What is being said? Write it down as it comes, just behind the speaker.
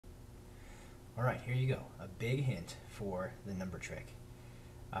All right, here you go. A big hint for the number trick.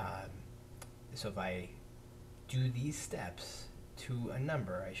 So if I do these steps to a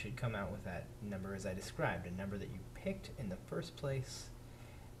number, I should come out with that number as I described, a number that you picked in the first place,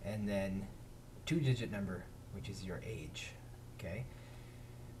 and then a two-digit number, which is your age, okay?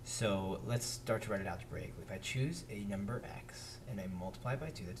 So let's start to write it algebraically. If I choose a number x and I multiply it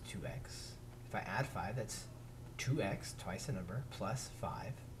by 2, that's 2x. If I add 5, that's 2x, twice the number, plus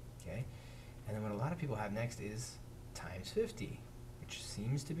 5, okay? And then what a lot of people have next is times 50, which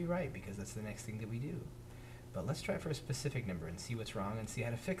seems to be right because that's the next thing that we do. But let's try for a specific number and see what's wrong and see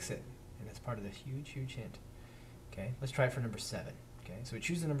how to fix it. And that's part of this huge, huge hint. Okay, let's try it for number 7. Okay, so we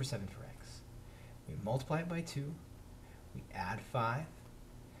choose the number 7 for x. We multiply it by 2. We add 5.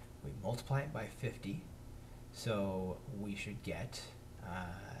 We multiply it by 50. So we should get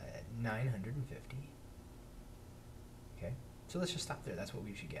 950. Okay, so let's just stop there. That's what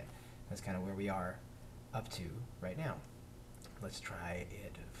we should get. That's kind of where we are up to right now. Let's try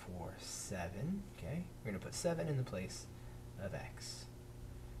it for 7, okay? We're going to put 7 in the place of x.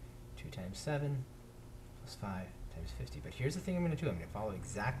 2 times 7 plus 5 times 50. But here's the thing I'm going to do. I'm going to follow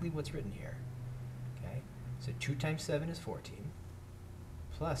exactly what's written here, okay? So 2 times 7 is 14,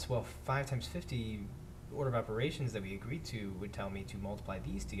 plus, well, 5 times 50, the order of operations that we agreed to would tell me to multiply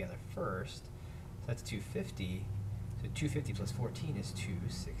these together first. So that's 250. So 250 plus 14 is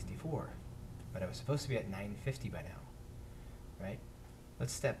 264. But I was supposed to be at 950 by now. Right?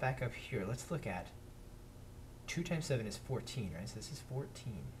 Let's step back up here. Let's look at 2 times 7 is 14, right? So this is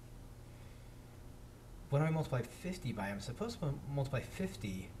 14. What do I multiply 50 by? I'm supposed to multiply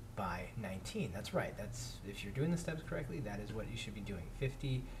 50 by 19. That's right. That's, if you're doing the steps correctly, that is what you should be doing.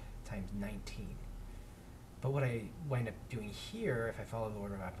 50 times 19. But what I wind up doing here, if I follow the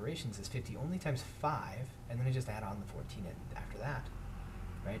order of operations, is 50 only times 5, and then I just add on the 14 after that.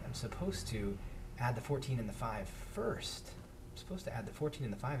 Right? I'm supposed to add the 14 and the 5 first. I'm supposed to add the 14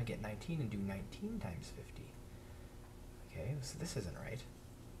 and the 5 and get 19 and do 19 times 50. Okay, so this isn't right.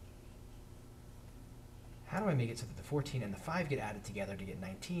 How do I make it so that the 14 and the 5 get added together to get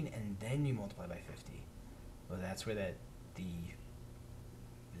 19 and then you multiply by 50? Well, that's where the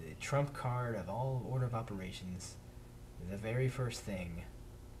trump card of all order of operations, the very first thing,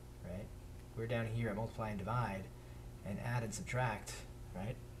 right? We're down here at multiply and divide and add and subtract,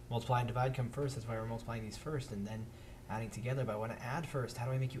 right? Multiply and divide come first, that's why we're multiplying these first, and then adding together. But I want to add first. How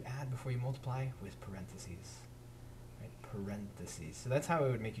do I make you add before you multiply? With parentheses. Right? Parentheses. So that's how I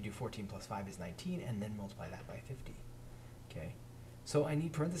would make you do 14 plus 5 is 19, and then multiply that by 50. Okay? So I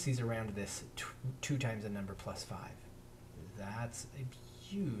need parentheses around this 2 times a number plus 5. That's a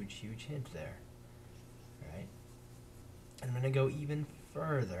huge, huge hint there. Right? And I'm going to go even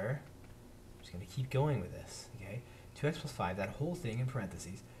further. I'm just going to keep going with this. Okay? 2x plus 5, that whole thing in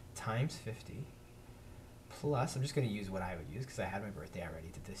parentheses, times 50. Plus, I'm just going to use what I would use because I had my birthday already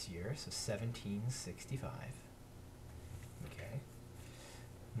to this year, so 1765. Okay.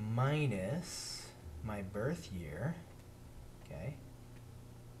 Minus my birth year, okay,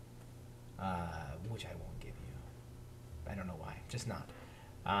 which I won't give you. I don't know why, just not.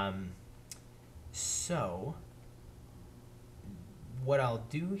 So, what I'll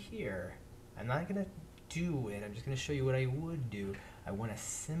do here, I'm not going to do it, I'm just going to show you what I would do. I want to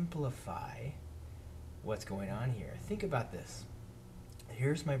simplify what's going on here. Think about this.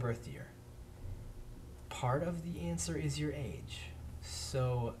 Here's my birth year. Part of the answer is your age.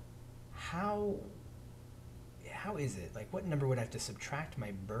 So how is it? Like, what number would I have to subtract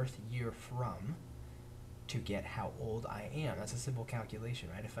my birth year from to get how old I am? That's a simple calculation,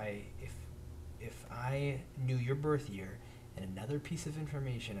 right? If I knew your birth year and another piece of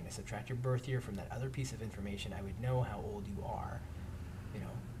information, and I subtract your birth year from that other piece of information, I would know how old you are, you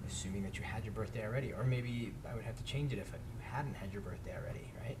know, assuming that you had your birthday already. Or maybe I would have to change it if you hadn't had your birthday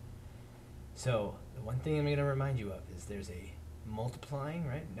already, right? So the one thing I'm going to remind you of is there's a multiplying,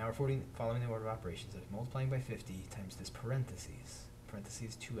 right? Now we're following the order of operations. There's multiplying by 50 times this parentheses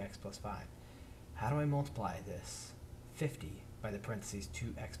 2x plus 5. How do I multiply this 50 by the parentheses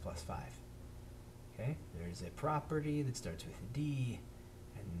 2x plus 5? Okay, there's a property that starts with D,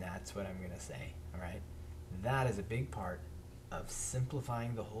 and that's what I'm going to say, all right? That is a big part of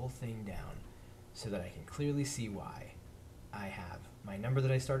simplifying the whole thing down so that I can clearly see why I have my number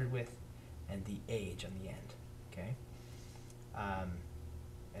that I started with and the age on the end, okay? And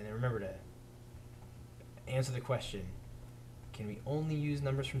then remember to answer the question, can we only use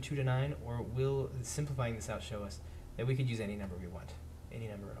numbers from 2 to 9, or will simplifying this out show us that we could use any number we want, any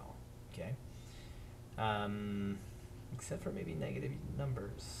number at all, okay? Except for maybe negative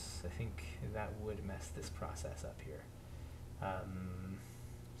numbers. I think that would mess this process up here.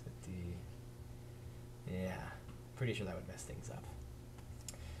 Pretty sure that would mess things up.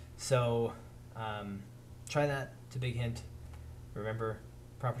 So try that. It's a big hint. Remember,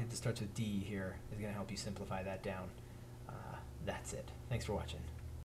 property that starts with D here is going to help you simplify that down. That's it. Thanks for watching.